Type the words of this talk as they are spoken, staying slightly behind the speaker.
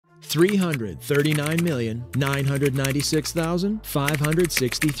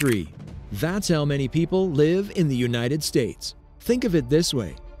339,996,563. That's how many people live in the United States. Think of it this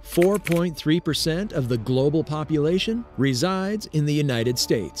way: 4.3% of the global population resides in the United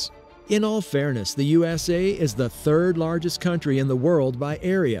States. In all fairness, the USA is the third largest country in the world by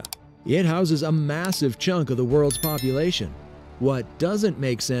area. It houses a massive chunk of the world's population. What doesn't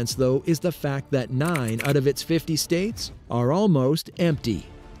make sense, though, is the fact that 9 out of its 50 states are almost empty.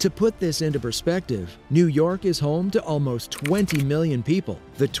 To put this into perspective, New York is home to almost 20 million people,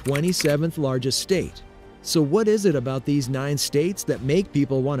 the 27th largest state. So what is it about these 9 states that make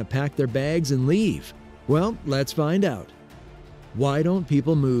people want to pack their bags and leave? Well, let's find out. Why don't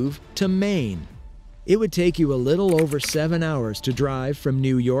people move to Maine? It would take you a little over 7 hours to drive from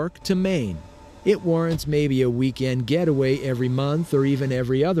New York to Maine. It warrants maybe a weekend getaway every month or even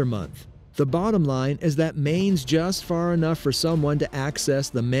every other month. The bottom line is that Maine's just far enough for someone to access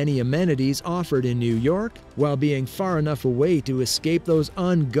the many amenities offered in New York while being far enough away to escape those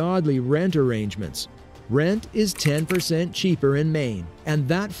ungodly rent arrangements. Rent is 10% cheaper in Maine, and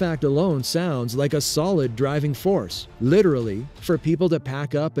that fact alone sounds like a solid driving force, literally, for people to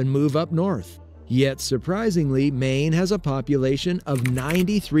pack up and move up north. Yet surprisingly, Maine has a population of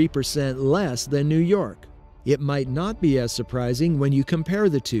 93% less than New York. It might not be as surprising when you compare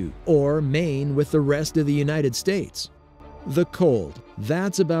the two, or Maine with the rest of the United States. The cold,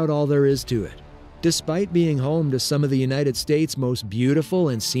 that's about all there is to it. Despite being home to some of the United States' most beautiful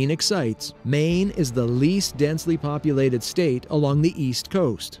and scenic sights, Maine is the least densely populated state along the East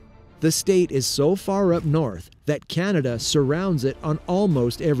Coast. The state is so far up north that Canada surrounds it on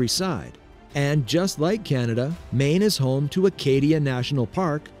almost every side. And just like Canada, Maine is home to Acadia National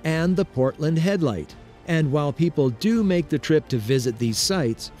Park and the Portland Headlight. And while people do make the trip to visit these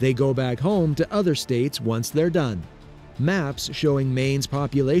sites, they go back home to other states once they're done. Maps showing Maine's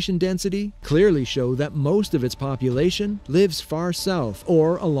population density clearly show that most of its population lives far south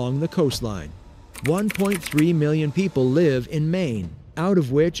or along the coastline. 1.3 million people live in Maine, out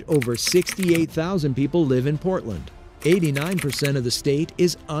of which over 68,000 people live in Portland. 89% of the state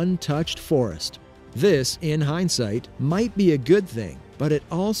is untouched forest. This, in hindsight, might be a good thing, but it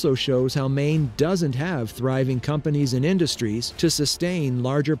also shows how Maine doesn't have thriving companies and industries to sustain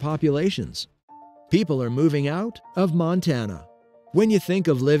larger populations. People are moving out of Montana. When you think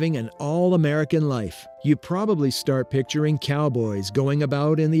of living an all-American life, you probably start picturing cowboys going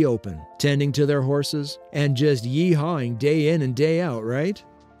about in the open, tending to their horses, and just yee-hawing day in and day out, right?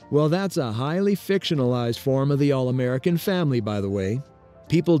 Well, that's a highly fictionalized form of the all-American family, by the way.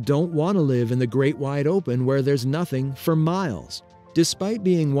 People don't want to live in the great wide open where there's nothing for miles. Despite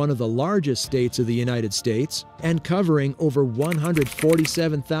being one of the largest states of the United States and covering over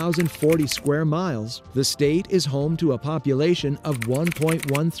 147,040 square miles, the state is home to a population of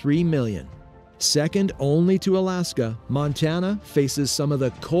 1.13 million. Second only to Alaska, Montana faces some of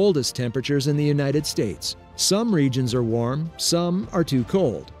the coldest temperatures in the United States. Some regions are warm, some are too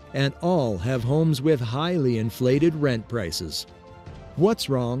cold, and all have homes with highly inflated rent prices. What's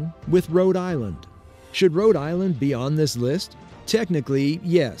wrong with Rhode Island? Should Rhode Island be on this list? Technically,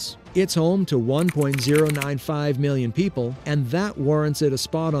 yes. It's home to 1.095 million people, and that warrants it a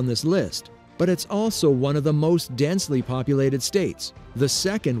spot on this list. But it's also one of the most densely populated states, the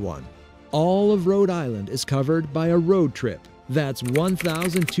second one. All of Rhode Island is covered by a road trip. That's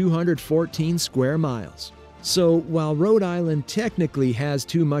 1,214 square miles. So while Rhode Island technically has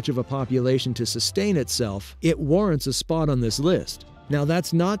too much of a population to sustain itself, it warrants a spot on this list. Now,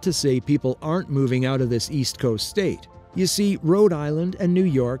 that's not to say people aren't moving out of this East Coast state. You see, Rhode Island and New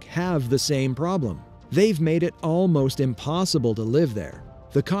York have the same problem. They've made it almost impossible to live there.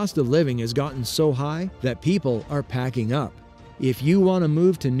 The cost of living has gotten so high that people are packing up. If you want to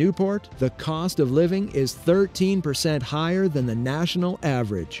move to Newport, the cost of living is 13% higher than the national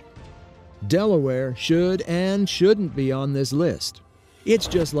average. Delaware should and shouldn't be on this list. It's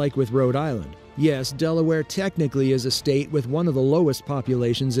just like with Rhode Island. Yes, Delaware technically is a state with one of the lowest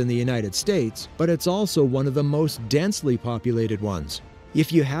populations in the United States, but it's also one of the most densely populated ones.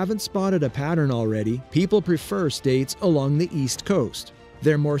 If you haven't spotted a pattern already, people prefer states along the East Coast.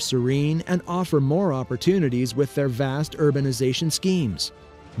 They're more serene and offer more opportunities with their vast urbanization schemes.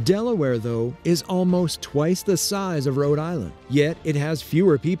 Delaware, though, is almost twice the size of Rhode Island, yet it has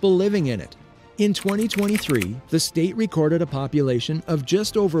fewer people living in it. In 2023, the state recorded a population of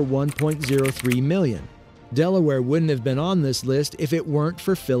just over 1.03 million. Delaware wouldn't have been on this list if it weren't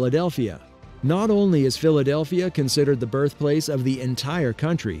for Philadelphia. Not only is Philadelphia considered the birthplace of the entire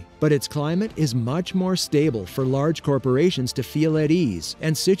country, but its climate is much more stable for large corporations to feel at ease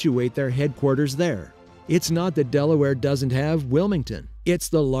and situate their headquarters there. It's not that Delaware doesn't have Wilmington. It's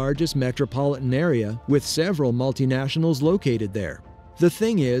the largest metropolitan area with several multinationals located there. The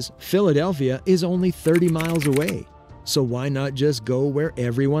thing is, Philadelphia is only 30 miles away. So why not just go where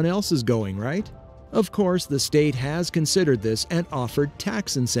everyone else is going, right? Of course, the state has considered this and offered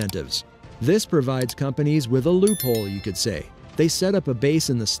tax incentives. This provides companies with a loophole, you could say. They set up a base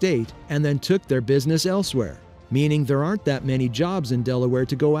in the state and then took their business elsewhere, meaning there aren't that many jobs in Delaware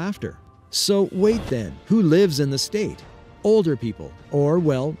to go after. So wait then, who lives in the state? Older people, or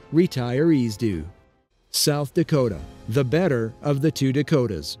well, retirees do. South Dakota, the better of the two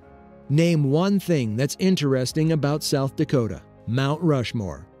Dakotas. Name one thing that's interesting about South Dakota. Mount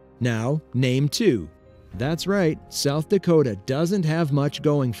Rushmore. Now, name two. That's right, South Dakota doesn't have much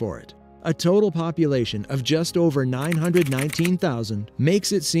going for it. A total population of just over 919,000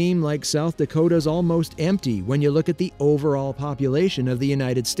 makes it seem like South Dakota's almost empty when you look at the overall population of the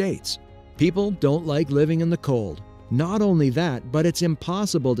United States. People don't like living in the cold. Not only that, but it's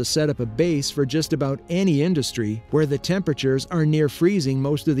impossible to set up a base for just about any industry where the temperatures are near freezing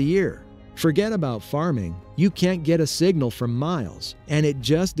most of the year. Forget about farming. You can't get a signal for miles, and it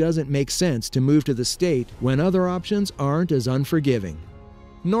just doesn't make sense to move to the state when other options aren't as unforgiving.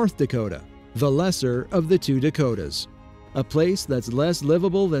 North Dakota, the lesser of the two Dakotas. A place that's less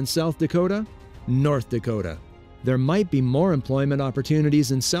livable than South Dakota? North Dakota. There might be more employment opportunities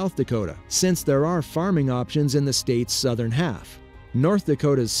in South Dakota, since there are farming options in the state's southern half. North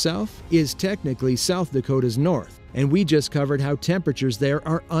Dakota's south is technically South Dakota's north, and we just covered how temperatures there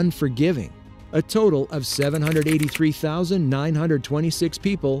are unforgiving. A total of 783,926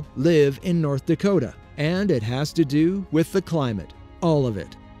 people live in North Dakota, and it has to do with the climate. All of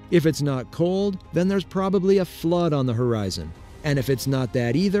it. If it's not cold, then there's probably a flood on the horizon. And if it's not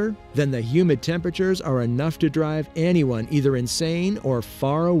that either, then the humid temperatures are enough to drive anyone either insane or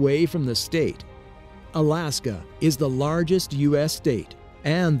far away from the state. Alaska is the largest U.S. state,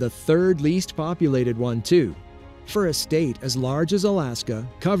 and the third least populated one too. For a state as large as Alaska,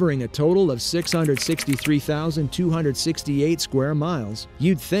 covering a total of 663,268 square miles,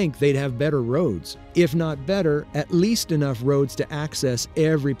 you'd think they'd have better roads. If not better, at least enough roads to access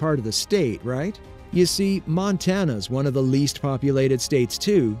every part of the state, right? You see, Montana's one of the least populated states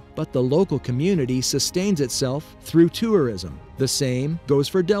too, but the local community sustains itself through tourism. The same goes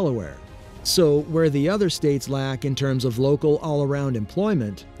for Delaware. So, where the other states lack in terms of local all-around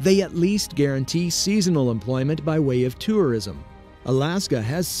employment, they at least guarantee seasonal employment by way of tourism. Alaska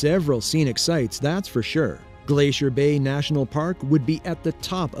has several scenic sites, that's for sure. Glacier Bay National Park would be at the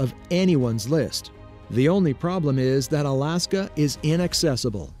top of anyone's list. The only problem is that Alaska is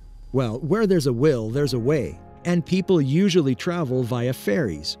inaccessible. Well, where there's a will, there's a way, and people usually travel via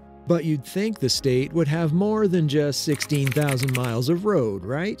ferries. But you'd think the state would have more than just 16,000 miles of road,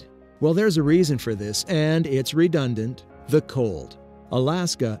 right? Well, there's a reason for this, and it's redundant: the cold.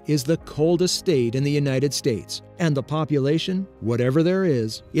 Alaska is the coldest state in the United States, and the population, whatever there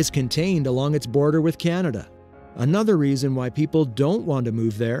is contained along its border with Canada. Another reason why people don't want to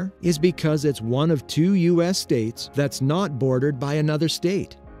move there is because it's one of two U.S. states that's not bordered by another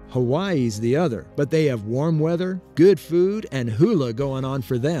state. Hawaii's the other, but they have warm weather, good food, and hula going on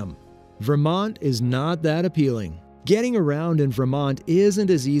for them. Vermont is not that appealing. Getting around in Vermont isn't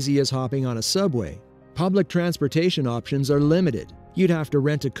as easy as hopping on a subway. Public transportation options are limited. You'd have to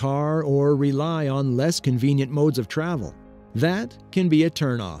rent a car or rely on less convenient modes of travel. That can be a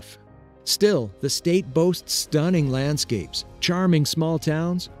turnoff. Still, the state boasts stunning landscapes, charming small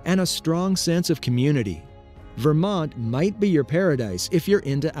towns, and a strong sense of community. Vermont might be your paradise if you're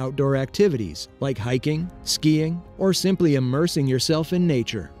into outdoor activities like hiking, skiing, or simply immersing yourself in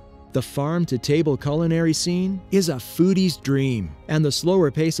nature. The farm-to-table culinary scene is a foodie's dream, and the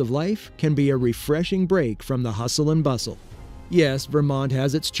slower pace of life can be a refreshing break from the hustle and bustle. Yes, Vermont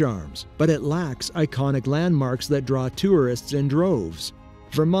has its charms, but it lacks iconic landmarks that draw tourists in droves.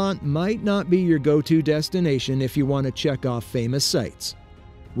 Vermont might not be your go-to destination if you want to check off famous sites.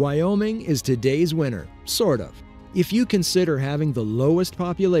 Wyoming is today's winner, sort of. If you consider having the lowest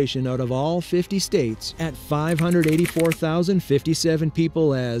population out of all 50 states at 584,057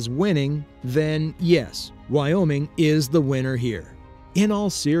 people as winning, then yes, Wyoming is the winner here. In all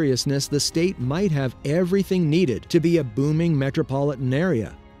seriousness, the state might have everything needed to be a booming metropolitan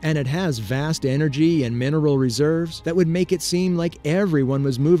area, and it has vast energy and mineral reserves that would make it seem like everyone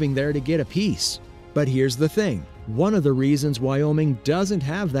was moving there to get a piece. But here's the thing. One of the reasons Wyoming doesn't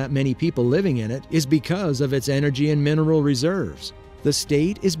have that many people living in it is because of its energy and mineral reserves. The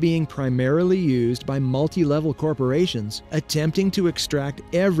state is being primarily used by multi-level corporations attempting to extract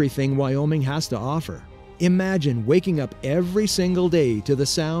everything Wyoming has to offer. Imagine waking up every single day to the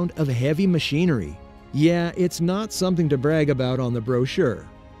sound of heavy machinery. Yeah, it's not something to brag about on the brochure.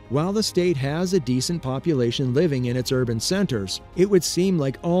 While the state has a decent population living in its urban centers, it would seem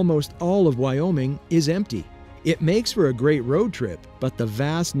like almost all of Wyoming is empty. It makes for a great road trip, but the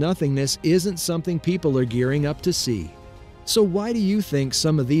vast nothingness isn't something people are gearing up to see. So why do you think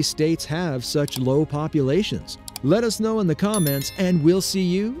some of these states have such low populations? Let us know in the comments, and we'll see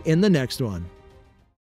you in the next one.